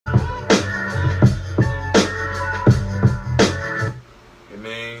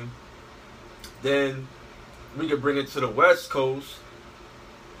Then we could bring it to the West Coast.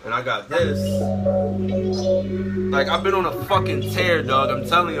 And I got this. Like, I've been on a fucking tear, dog. I'm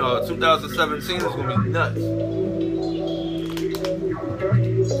telling y'all, 2017 is gonna be nuts.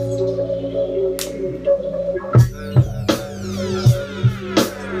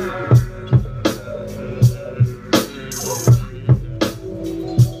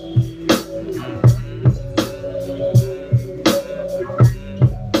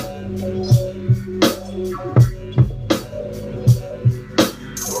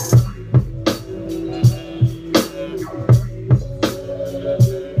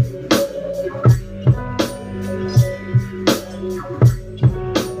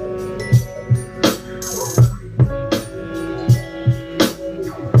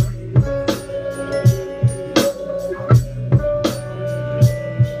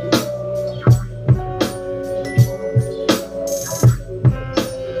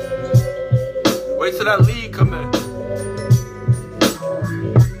 Wait till that lead come in.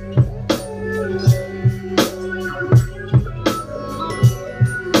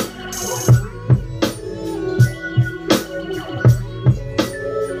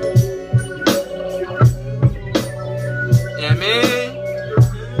 Yeah, man.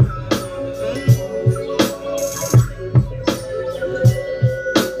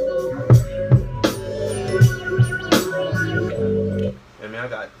 Yeah, man, I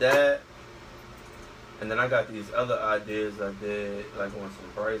got that. And then I got these other ideas I did, like on some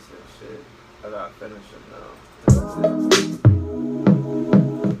price and shit. I gotta finish them now.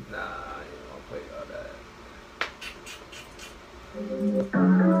 Nah, I ain't gonna play all that.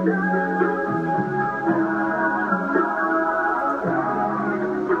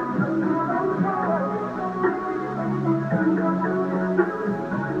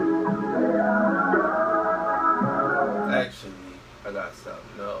 Actually, I got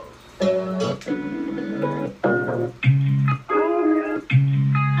something else.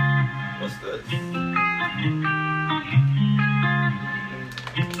 What's this?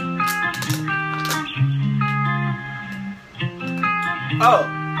 Oh!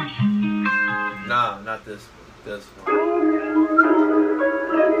 Nah, not this one. This one.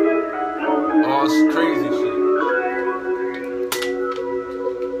 Oh, it's crazy shit.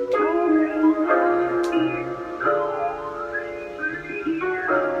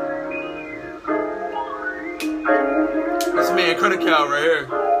 This man Cardiak right here.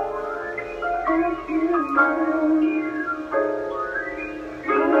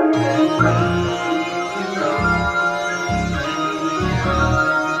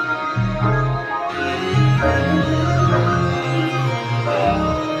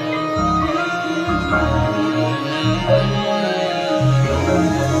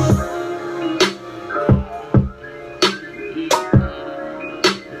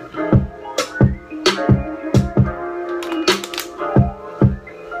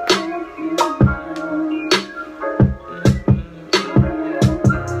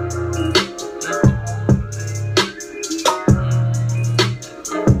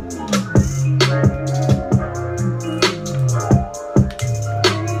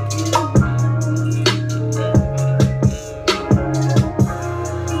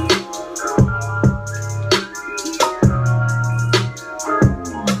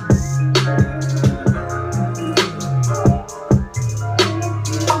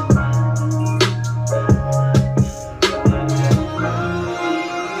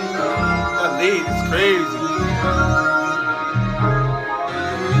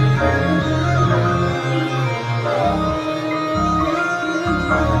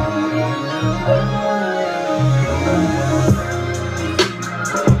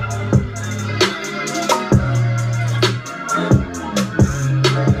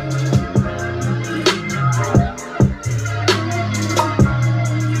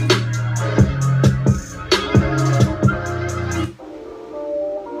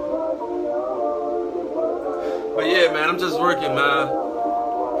 But yeah, man, I'm just working, man.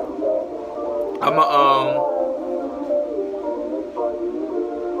 I'ma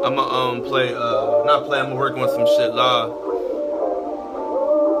play, not play, I'm working on some shit live.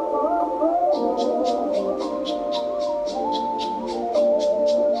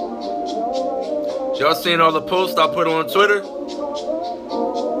 Y'all seen all the posts I put on Twitter?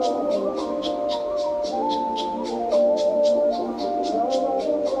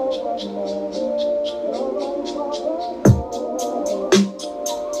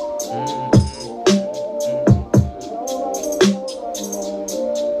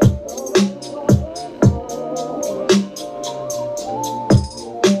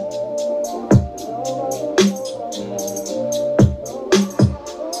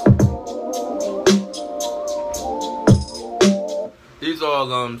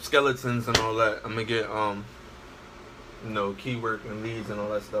 all skeletons and all that. I'm gonna get keyword and leads and all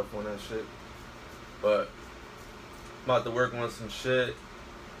that stuff on that shit. But I'm about to work on some shit.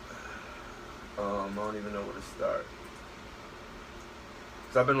 I don't even know where to start.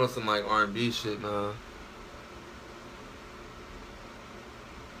 Cause I've been on some like R&B shit, man.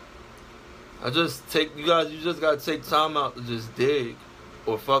 You just gotta take time out to just dig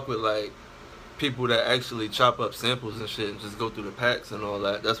or fuck with like people that actually chop up samples and shit and just go through the packs and all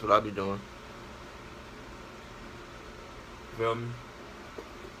that. That's what I be doing. Feel me?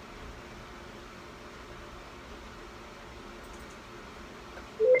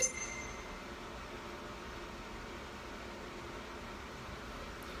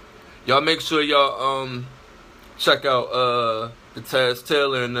 Y'all make sure y'all check out the Taz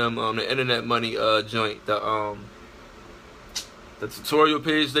Taylor and them the Internet Money joint, the tutorial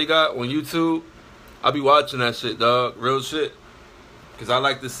page they got on YouTube. I be watching that shit, dog. Real shit. Cause I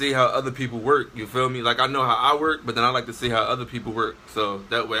like to see how other people work. You feel me? Like I know how I work, but then I like to see how other people work. So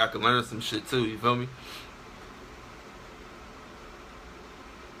that way I can learn some shit too. You feel me?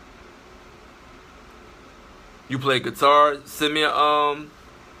 You play guitar? Send me a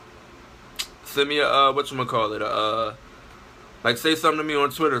whatchamacallit, like say something to me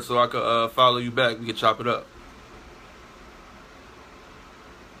on Twitter so I could follow you back. We could chop it up.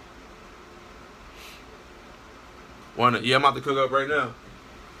 Yeah, I'm about to cook up right now.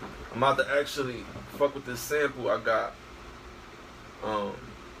 I'm about to actually fuck with this sample I got. Let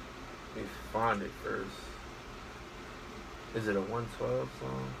me find it first. Is it a 112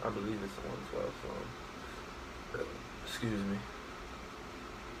 song? I believe it's a 112 song. Excuse me.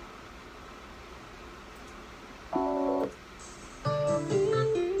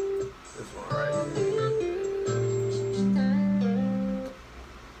 This one right here.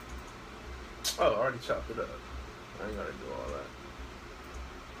 Oh, I already chopped it up. I ain't gotta do all that.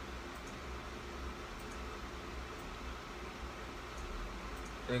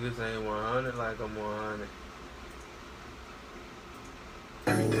 Niggas ain't 100 like I'm 100.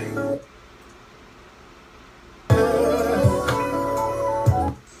 Everything.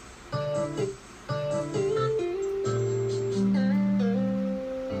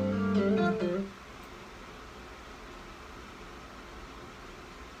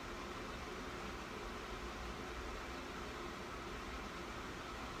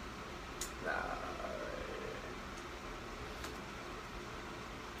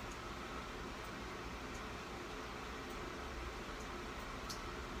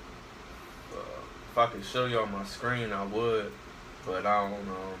 If I could show you on my screen, I would, but I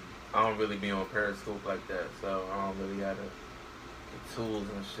don't really be on Periscope like that, so I don't really got the tools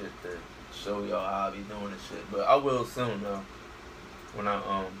and shit to show y'all how I be doing this shit. But I will soon though, when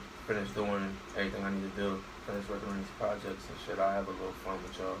I finish doing everything I need to do, finish working on these projects and shit. I have a little fun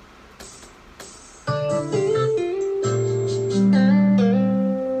with y'all.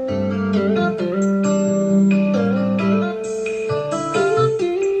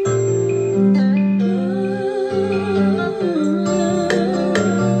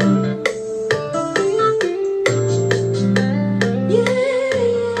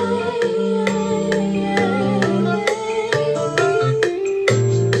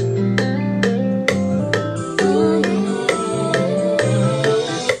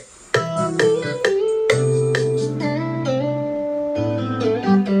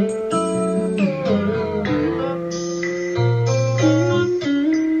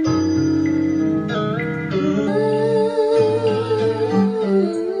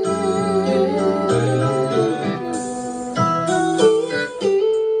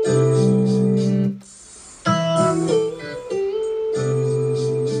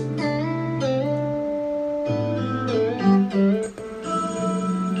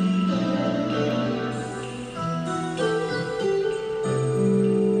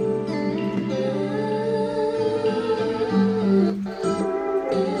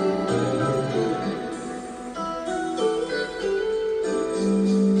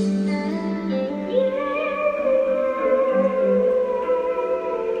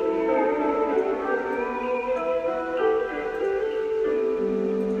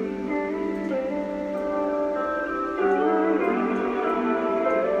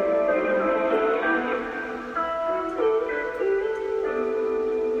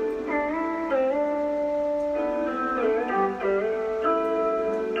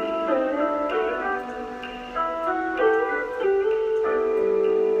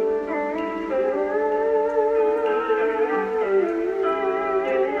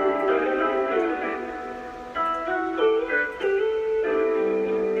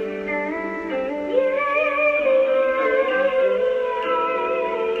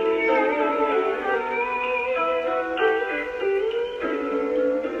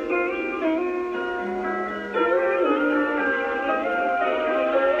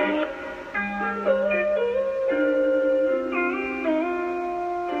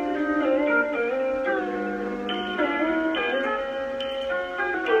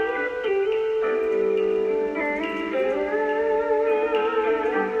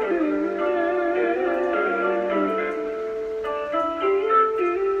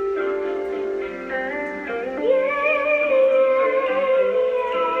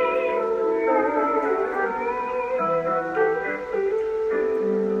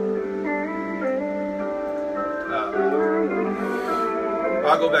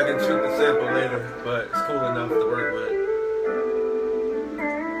 go back and tweak the sample later, but it's cool enough to work with.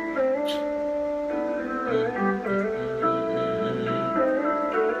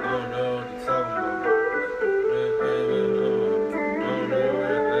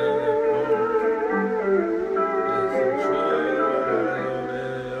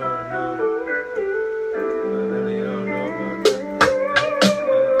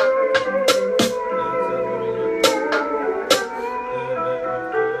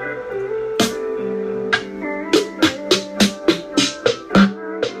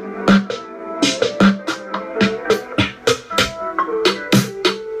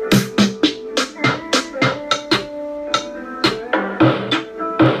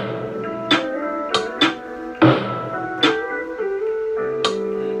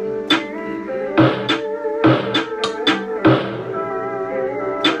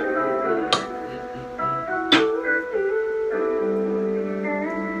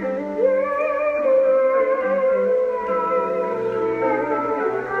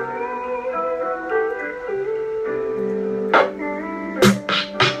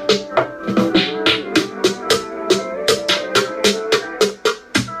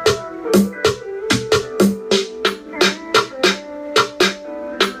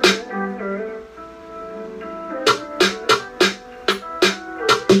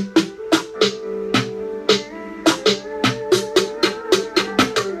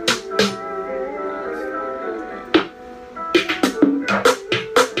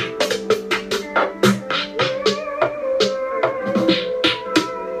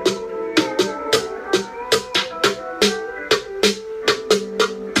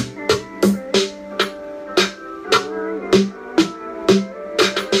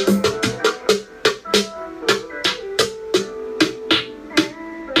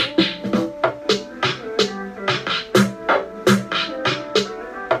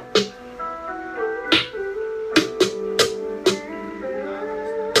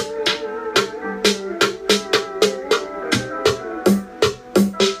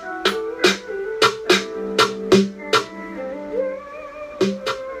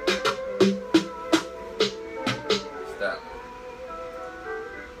 Stop.